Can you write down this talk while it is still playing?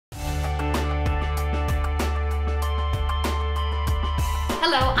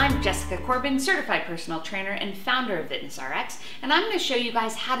Hello, I'm Jessica Corbin, certified personal trainer and founder of Vitness Rx, and I'm going to show you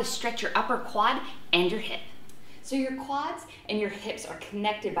guys how to stretch your upper quad and your hip. So your quads and your hips are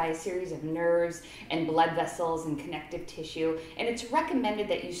connected by a series of nerves and blood vessels and connective tissue, and it's recommended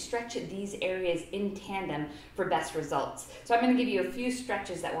that you stretch these areas in tandem for best results. So I'm going to give you a few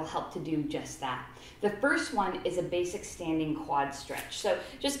stretches that will help to do just that. The first one is a basic standing quad stretch. So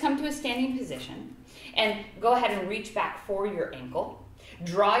just come to a standing position and go ahead and reach back for your ankle.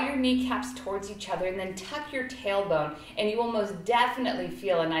 Draw your kneecaps towards each other and then tuck your tailbone, and you will most definitely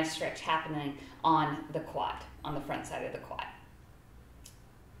feel a nice stretch happening on the quad, on the front side of the quad.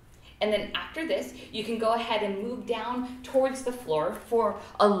 And then after this, you can go ahead and move down towards the floor for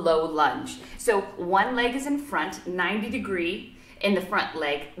a low lunge. So one leg is in front, 90-degree in the front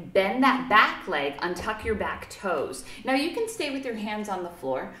leg. Bend that back leg, untuck your back toes. Now you can stay with your hands on the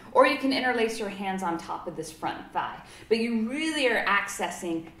floor, or you can interlace your hands on top of this front thigh. But you really are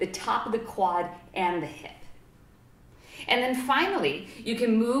accessing the top of the quad and the hip. And then finally, you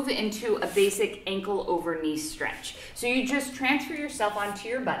can move into a basic ankle over knee stretch. So you just transfer yourself onto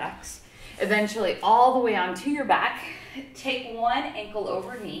your buttocks, eventually all the way onto your back. Take one ankle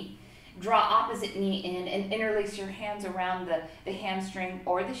over knee, draw opposite knee in, and interlace your hands around the hamstring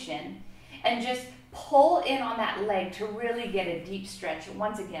or the shin, and just pull in on that leg to really get a deep stretch,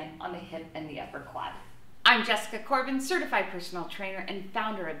 once again, on the hip and the upper quad. I'm Jessica Corbin, certified personal trainer and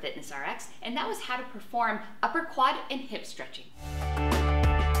founder of Vitness Rx, and that was how to perform upper quad and hip stretching.